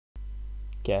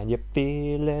Can you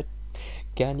feel it?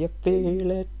 Can you feel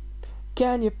it?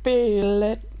 Can you feel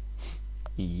it?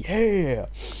 Yeah!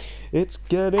 It's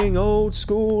getting old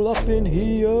school up in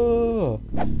here!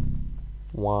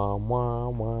 Wah, wah, wah,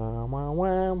 wah, wah,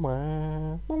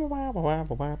 wah. Wah, wah, wah,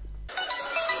 wah, wah.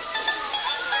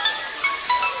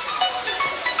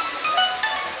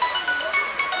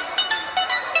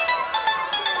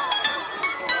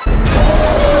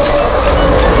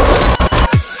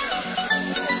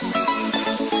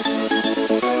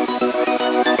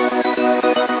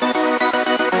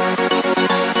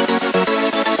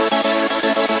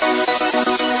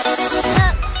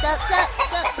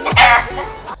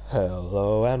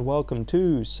 Hello and welcome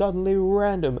to Suddenly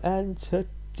Random, and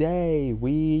today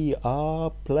we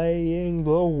are playing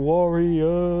the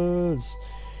Warriors.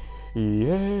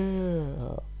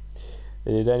 Yeah.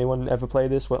 Did anyone ever play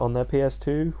this on their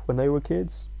PS2 when they were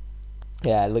kids?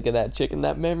 Yeah, look at that chick in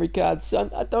that memory card,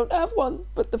 son. I don't have one,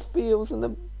 but the feels and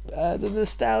the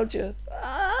nostalgia.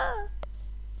 Ah!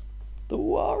 The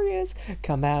Warriors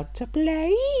come out to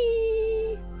play.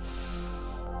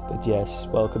 But yes,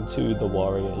 welcome to the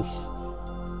Warriors,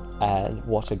 and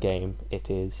what a game it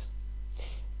is.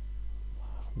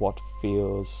 What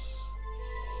feels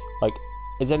like,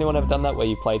 has anyone ever done that where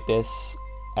you played this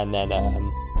and then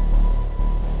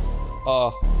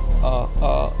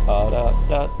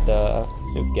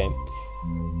new game,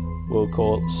 we'll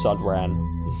call it Sudran.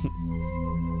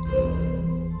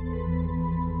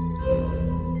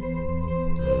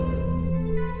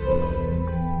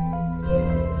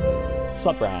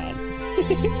 Sudran.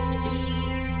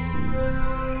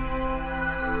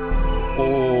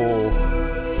 Oh.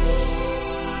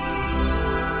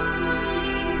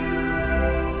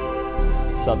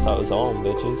 Subtitles on,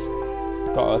 bitches.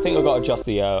 I think I got to adjust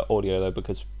the audio though,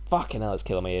 because fucking hell, it's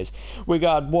killing my ears. We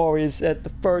got Warriors at the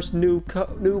first new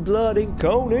blood in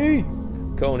Coney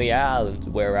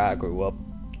Island, where I grew up.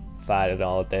 Fighting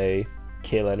all day,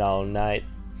 killing all night.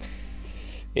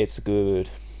 It's good.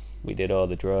 We did all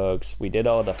the drugs. We did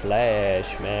all the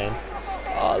flash, man.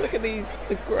 Oh, look at these.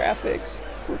 The graphics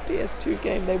for a PS2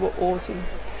 game. They were awesome.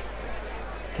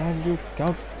 Can you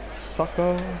count,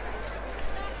 sucker?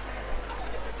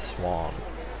 Swan.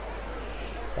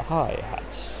 The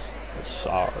hi-hats. The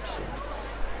Saracens.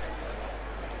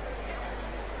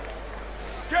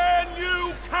 Can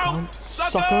you count,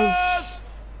 suckers?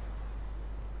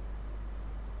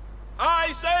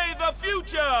 I say the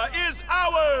future is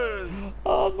ours!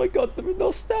 Oh my god, the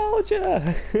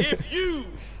nostalgia! If you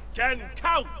can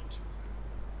count!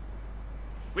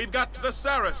 We've got the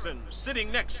Saracens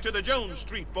sitting next to the Jones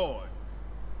Street boys.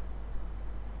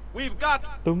 We've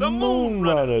got the Moon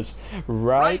Runners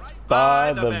right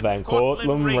by the Van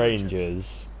Cortlandt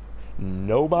Rangers.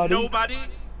 Nobody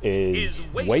is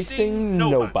wasting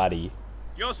nobody.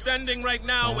 You're standing right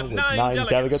now with nine nine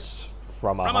delegates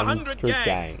from 100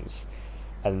 gangs.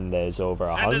 And there's over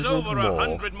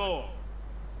 100 more.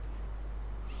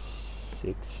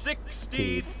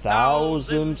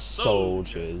 60,000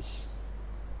 soldiers.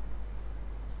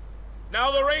 Now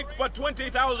there ain't but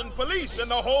 20,000 police in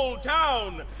the whole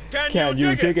town. Can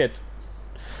you dig it?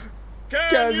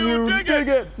 Can you dig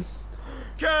it?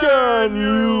 Can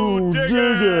you dig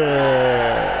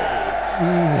it?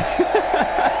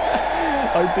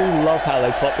 I do love how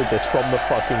they copied this from the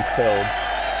fucking film.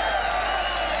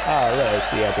 Ah, there's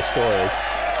the destroyers.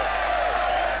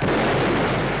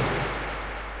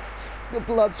 The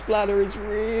blood splatter is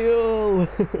real.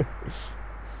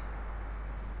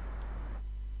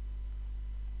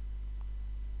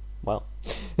 Well,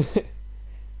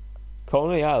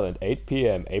 Coney Island, 8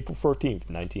 p.m., April 14th,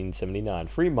 1979.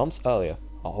 3 months earlier.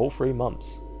 A whole 3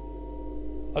 months.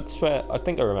 I swear, I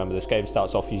think I remember this game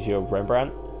starts off as your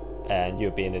Rembrandt, and you're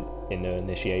being in the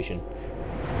initiation.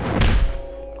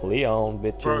 Cleon,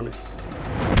 bitches.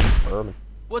 Herman.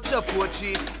 What's up, War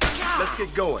Chief? Let's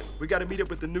get going. We gotta meet up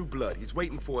with the new blood. He's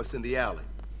waiting for us in the alley.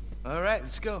 All right,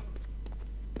 let's go.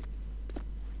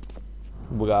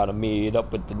 We gotta meet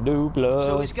up with the new blood.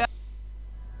 So he's got...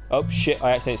 Oh shit,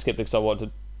 I accidentally skipped it because I wanted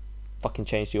to fucking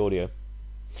change the audio.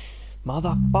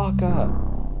 Motherfucker!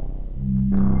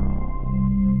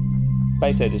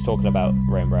 Basically just talking about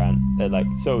Rembrandt. They're like,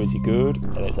 so is he good?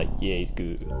 And it's like, yeah, he's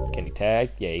good. Can he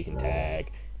tag? Yeah, he can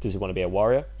tag. Does he want to be a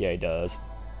warrior? Yeah, he does.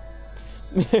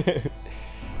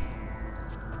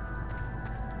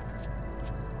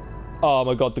 Oh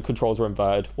my god, the controls are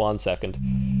inverted. 1 second.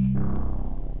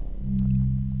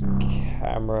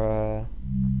 Camera.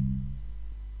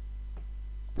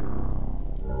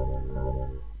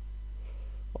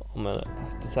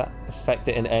 Does that affect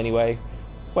it in any way?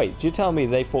 Wait, do you tell me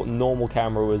they thought normal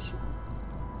camera was...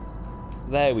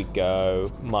 There we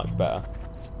go. Much better.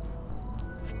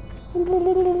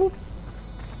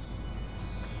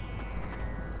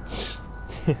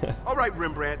 All right,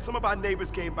 Rembrandt, some of our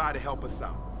neighbors came by to help us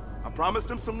out. I promised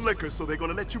them some liquor, so they're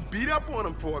gonna let you beat up on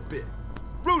them for a bit.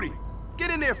 Rudy,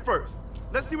 get in there first.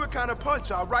 Let's see what kind of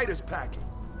punch our writer's packing.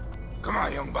 Come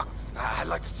on, young buck. I'd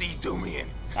like to see you do me in.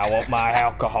 I want my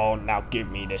alcohol, now give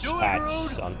me this patch,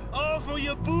 son. All for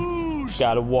your booze.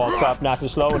 Gotta walk up nice and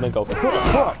slow and then go.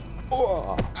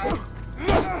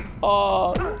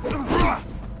 Oh.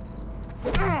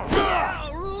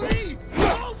 Rudy,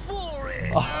 go for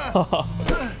it.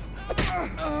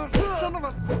 Son of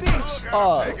a bitch!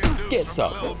 Oh, get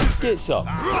some. Get some.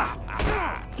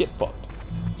 Get fucked.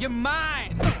 You're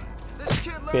mine! This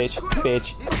kid learns Bitch, quick. bitch,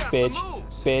 He's got bitch, some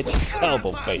moves. bitch.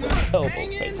 Elbow face, elbow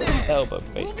face, elbow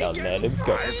face. Now let him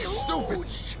go. This is stupid.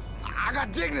 I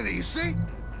got dignity, you see?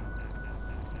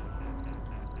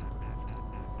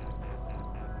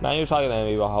 Now you're targeting the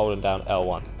enemy by holding down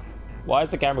L1. Why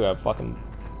is the camera going fucking...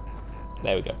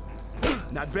 There we go.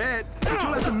 Not bad, but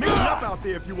you'll have to mix it up out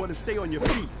there if you want to stay on your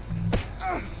feet.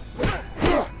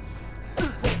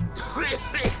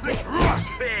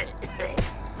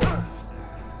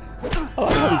 I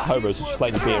like how these homos are just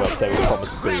letting beat up saying we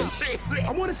promised spoons.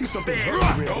 I want to see something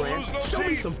heavy, Rembrandt. Show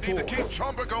me some Need to keep force.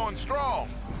 Chumpa going strong.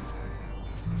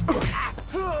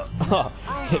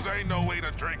 Bruises ain't no way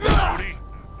to drink, Rudy.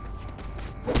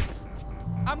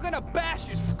 I'm gonna bash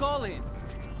your skull in!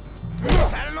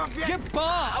 Had enough yet? Get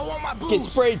bombed! I want my booze. Get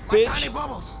sprayed, My bitch. tiny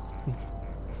bubbles.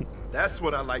 That's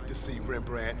what I like to see,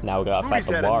 Rembrandt. Now we gotta fight Rudy's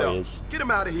the had Warriors. enough. Get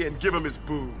him out of here and give him his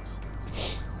booze.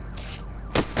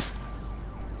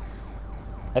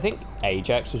 I think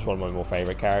Ajax was one of my more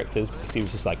favourite characters because he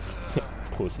was just like,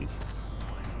 pussies.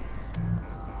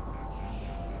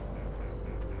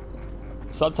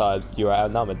 Sometimes you are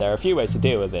outnumbered. There are a few ways to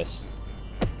deal with this.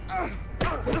 I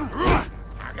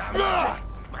got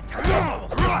my tiny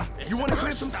bubbles. You want to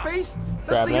clear some space? Grab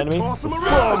Let's an see you enemy, toss him throw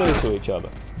around. them into each other.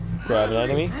 Grab an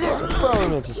enemy, throw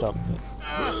them into something.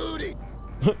 Rudy.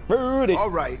 Rudy! All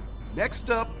right, next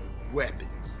up, weapons.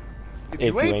 If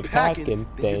you ain't packing,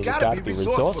 then you gotta be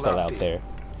resourceful out there.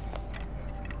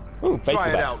 Ooh, baseball Try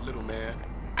it bats. out, little man.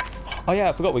 Oh yeah,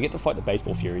 I forgot we get to fight the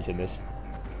baseball furies in this.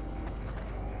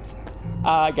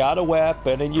 I got a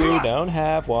weapon and you don't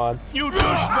have one. You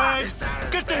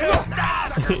douchebag. Get the hell.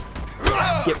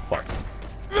 Get fucked.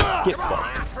 Get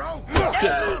fucked. Afro.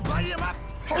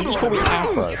 You just call me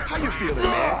Afro. How you feeling,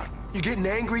 man? You getting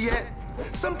angry yet?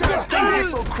 Sometimes things get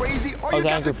so crazy, all I was you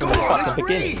got angry to from go the on is fucking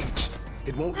beginning. rage.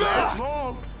 It won't last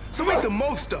long, so make the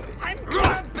most of it. I'm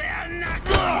gonna bare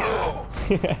knuckle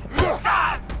you.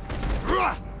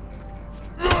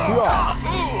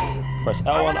 Press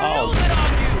L1 R.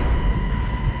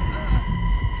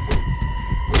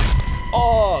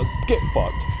 Oh, get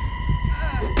fucked.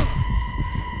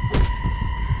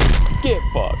 Get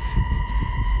fucked.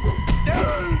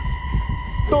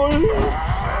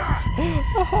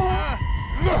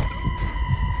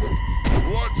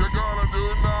 What you gonna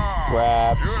do now?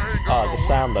 Grab. You ain't Oh, gonna the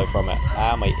sound though from it.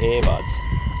 Ah, my earbuds.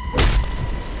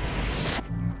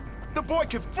 The boy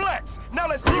can flex. Now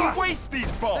let's see him waste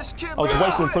these balls. This kid I was learns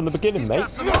wasting quick. from the beginning, He's mate. got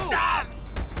some moves.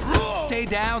 Stay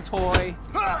down, toy!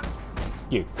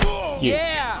 You.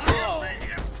 Yeah!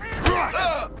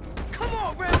 Come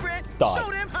on, Rembrandt! Die. Show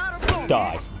them how to roll!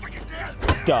 Die.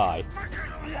 Die.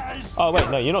 Oh wait,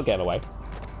 no, you're not getting away.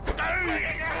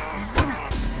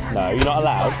 No, you're not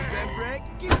allowed. Rembrandt,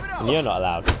 keep it up! And you're not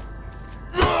allowed.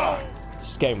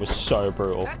 This game was so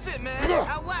brutal. That's it, man!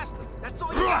 Outlast them! That's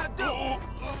all you gotta do!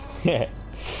 Yeah.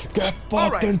 Get All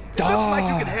right, fucked and it looks like you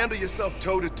can die. handle yourself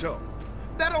toe to toe.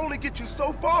 That'll only get you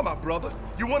so far, my brother.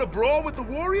 You want to brawl with the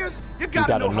Warriors? You gotta,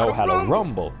 gotta know how to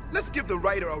rumble. Let's give the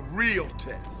writer a real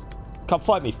test. Come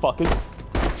fight me, fuckers.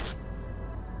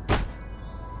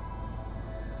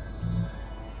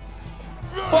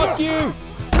 Fuck you!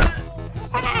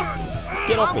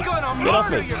 Get off me. I'm gonna Get off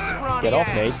murder me. your scrawny Get off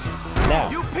me. ass. Now.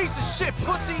 You piece of shit,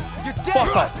 pussy! You're dead!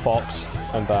 Fuck up, Fox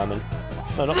and Vermin.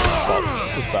 No, not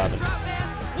Fox, just Vermin.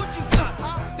 What you got,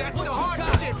 huh? That's the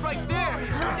hard shit right there!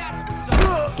 That's what's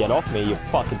up! Get off me, you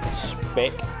fucking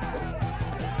spick.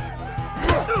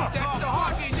 That's the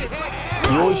hard shit right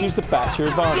there! You always use the bat to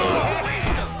your advantage.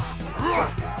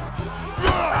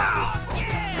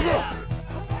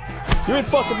 You ain't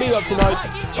fucking me up tonight.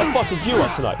 I'm fucking you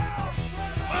up tonight.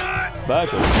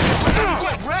 Virgil.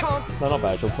 No, not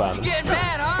Virgil, Vermin. Getting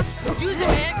mad, huh? Use it,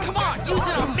 man! Come on, use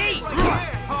it on me!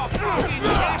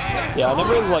 Yeah, I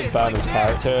never really liked Vermin's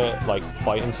character, like,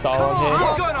 fighting style on here.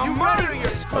 I'm gonna murder your Like when I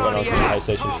scrawny was on ass!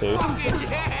 PlayStation 2. You piece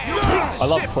of I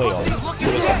love shit, Cleon. pussy. He Look looks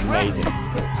at that. amazing.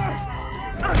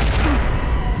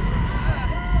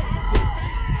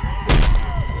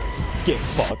 Get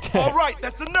fucked. All right,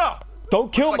 that's enough.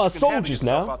 Don't kill Looks my like you can handle soldiers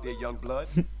yourself now. Out there, young blood.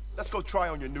 Let's go try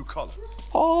on your new colors.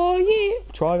 Oh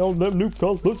yeah, try on them new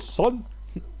colors, son.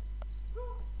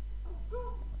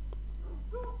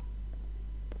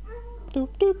 Doop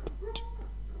doop.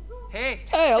 Hey,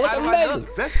 Hey, I look how do amazing.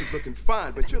 The vest is looking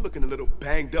fine, but you're looking a little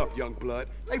banged up, young blood.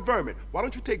 Hey, Vermin, why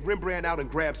don't you take Rembrandt out and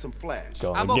grab some flash?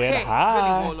 Go I'm and get okay.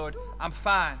 high. Really, Warlord. I'm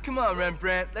fine. Come on,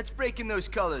 Rembrandt. Let's break in those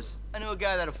colors. I know a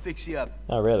guy that'll fix you up.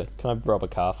 Oh really? Can I rob a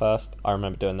car first? I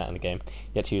remember doing that in the game.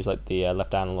 You had to use like the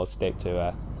left analog stick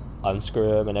to unscrew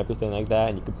them and everything like that,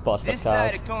 and you could bust up This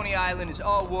cars. side of Coney Island is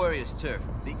all Warriors turf.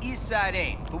 The east side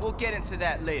ain't, but we'll get into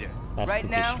that later. That's right the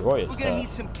now, Destroyers we're gonna turf. need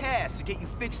some cash to get you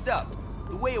fixed up.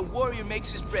 The way a warrior makes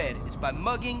his bread is by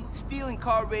mugging, stealing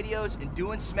car radios, and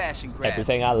doing smash and grabs.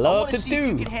 Everything I love wanna to see if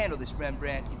you do. can handle this,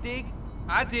 Rembrandt. You dig?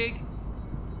 I dig.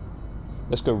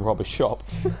 Let's go rob a shop.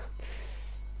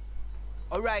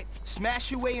 All right,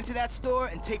 smash your way into that store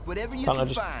and take whatever you Can't I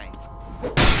can just- find.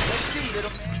 Let's see,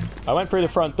 little man. I went through the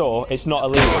front door. It's not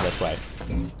illegal this way.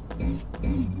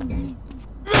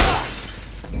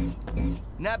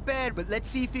 Not bad, but let's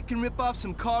see if you can rip off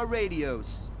some car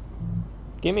radios.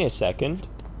 Give me a second.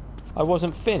 I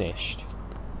wasn't finished.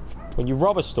 When you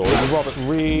rob a store, you rob it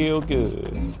real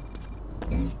good.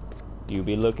 You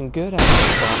be looking good at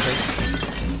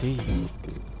it, real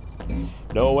good.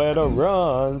 Nowhere to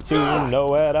run to,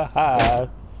 nowhere to hide,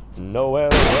 nowhere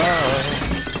to run.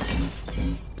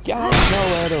 Got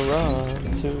nowhere to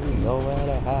run to, nowhere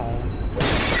to hide.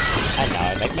 And now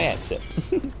I make my exit.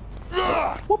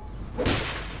 Whoop.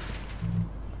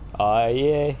 Oh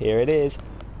yeah, here it is.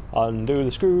 Undo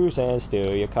the screws and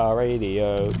steal your car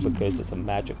radio because it's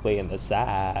magically in the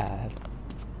side.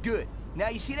 Good. Now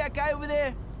you see that guy over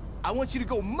there? I want you to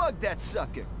go mug that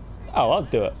sucker. Oh, I'll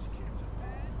do it.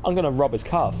 I'm gonna rob his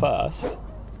car first.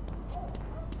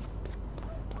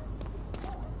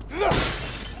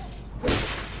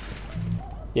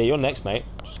 Yeah, you're next, mate.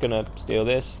 Just gonna steal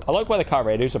this. I like where the car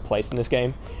radios are placed in this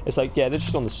game. It's like, yeah, they're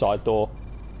just on the side door.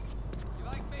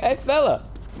 Hey, fella!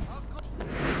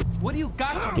 What do you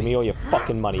got for Give me? me all your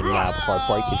fucking money now before I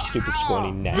break your stupid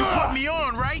scrawny neck. Put me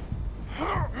on, right?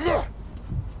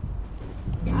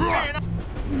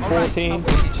 14? I'm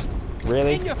finished.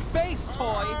 Really? In your face,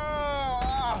 toy.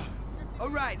 All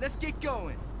right, let's get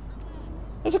going.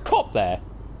 There's a cop there.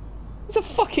 There's a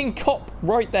fucking cop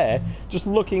right there, just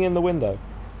looking in the window.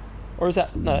 Or is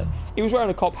that... No, he was wearing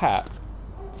a cop hat.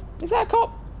 Is that a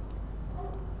cop?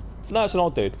 No, it's an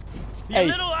old dude. Hey,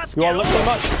 you all look so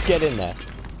much? Get in there.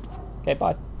 Okay,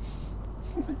 bye.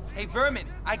 Hey, Vermin,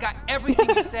 I got everything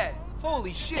you said.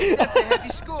 Holy shit, that's a heavy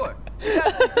score. You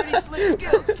got some pretty slick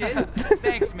skills, kid.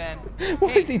 Thanks, man.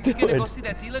 What Hey, is he you doing? gonna go see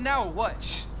that dealer now or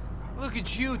what? Look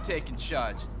at you taking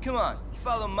charge. Come on,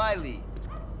 follow my lead.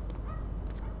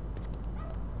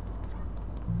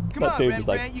 Come That on, dude was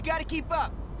like- Rembrandt, you gotta keep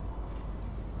up.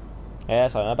 Yeah,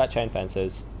 so I know about chain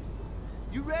fences.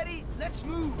 You ready? Let's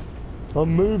move.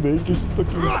 I'm moving, just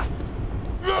fucking...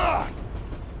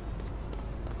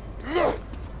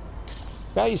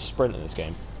 How you sprint in this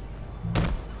game?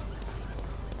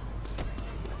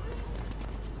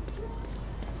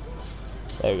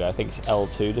 There we go, I think it's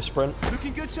L2 to sprint.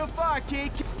 Looking good so far,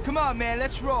 kid. Come on, man,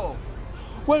 let's roll.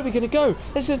 Where are we gonna go?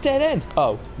 This is a dead end.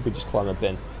 Oh, we just climb a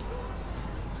bin.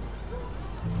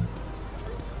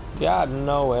 Got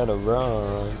nowhere to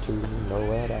run to,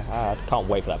 nowhere to hide. Can't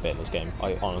wait for that bit in this game.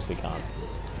 I honestly can't.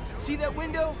 See that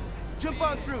window? Jump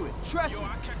on through it. Trust me.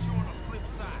 I'll catch you on the flip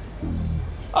side.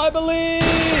 I believe!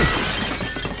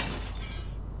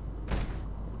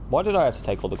 Why did I have to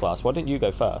take all the glass? Why didn't you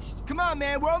go first? Come on,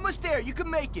 man, we're almost there. You can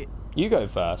make it. You go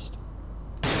first.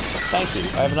 Thank you.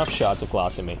 I have enough shards of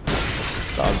glass in me.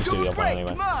 So I'll just do Doing the other one great.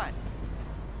 anyway. Come on.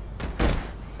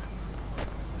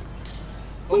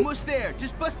 Almost there.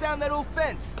 Just bust down that old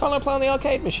fence. Can't I play on the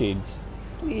arcade machines?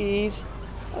 Please.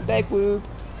 I beg you.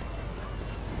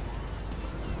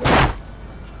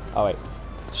 Oh wait.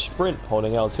 Sprint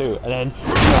holding L2 and then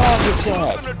charge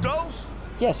attack! Looking to dose?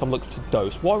 Yes, I'm looking to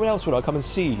dose. Why else would I come and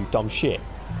see you, dumb shit?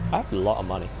 I have a lot of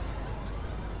money.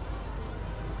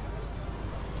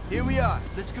 Here we are.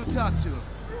 Let's go talk to him.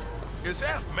 It's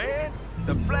F, man.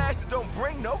 The flash that don't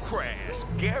bring no crash.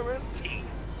 Guaranteed.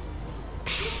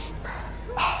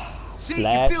 See, you're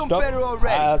Flashed feeling up better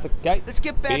already. as a gate. Let's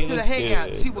get back to the Feeling hangout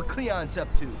and good. see what Cleon's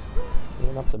up to. You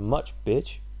ain't up to much,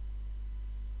 bitch.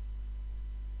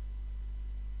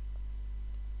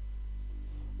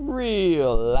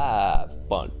 Real live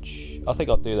bunch. I think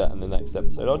I'll do that in the next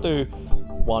episode. I'll do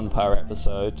one per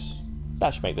episode.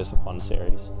 That should make this a fun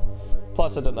series.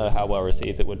 Plus, I don't know how well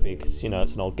received it would be because, you know,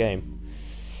 it's an old game.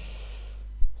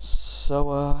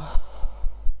 So,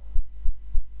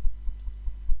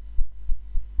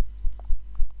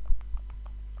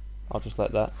 I'll just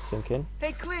let that sink in.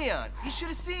 Hey, Cleon, you should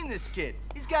have seen this kid.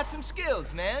 He's got some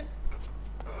skills, man.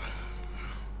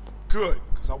 Good,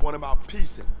 because I want him out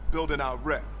piecing, building our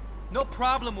rep. No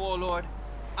problem, Warlord.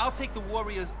 I'll take the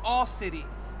Warriors all city.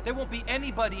 There won't be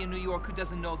anybody in New York who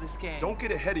doesn't know this gang. Don't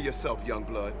get ahead of yourself, young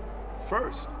blood.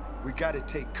 First, we gotta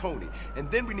take Coney, and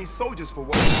then we need soldiers for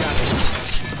what we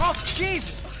gotta. Oh,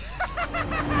 Jesus!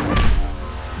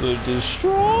 The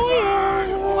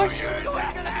Destroyer! What you gonna do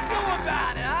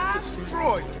about it, huh?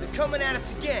 Destroy! They're coming at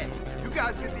us again. You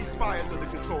guys get these fires under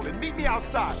control and meet me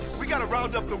outside. We gotta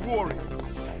round up the warriors.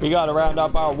 We gotta round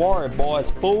up our warrior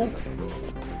boys, fool.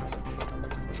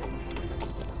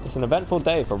 It's an eventful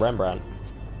day for Rembrandt.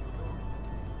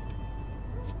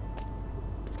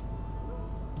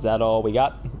 Is that all we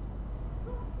got?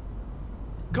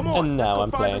 Come on, And now let's go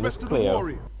I'm find playing the as rest of the Cleo.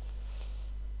 warriors.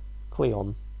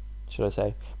 Cleon, should I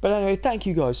say. But anyway, thank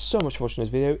you guys so much for watching this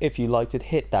video. If you liked it,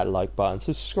 hit that like button,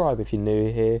 subscribe if you're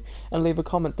new here, and leave a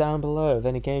comment down below of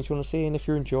any games you want to see, and if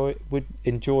you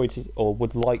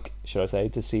would like, should I say,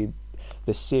 to see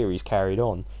this series carried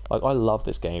on. Like, I love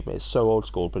this game. It's so old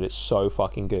school, but it's so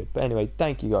fucking good. But anyway,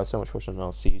 thank you guys so much for watching, and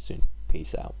I'll see you soon.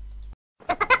 Peace out.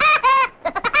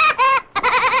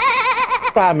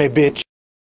 Try me, bitch.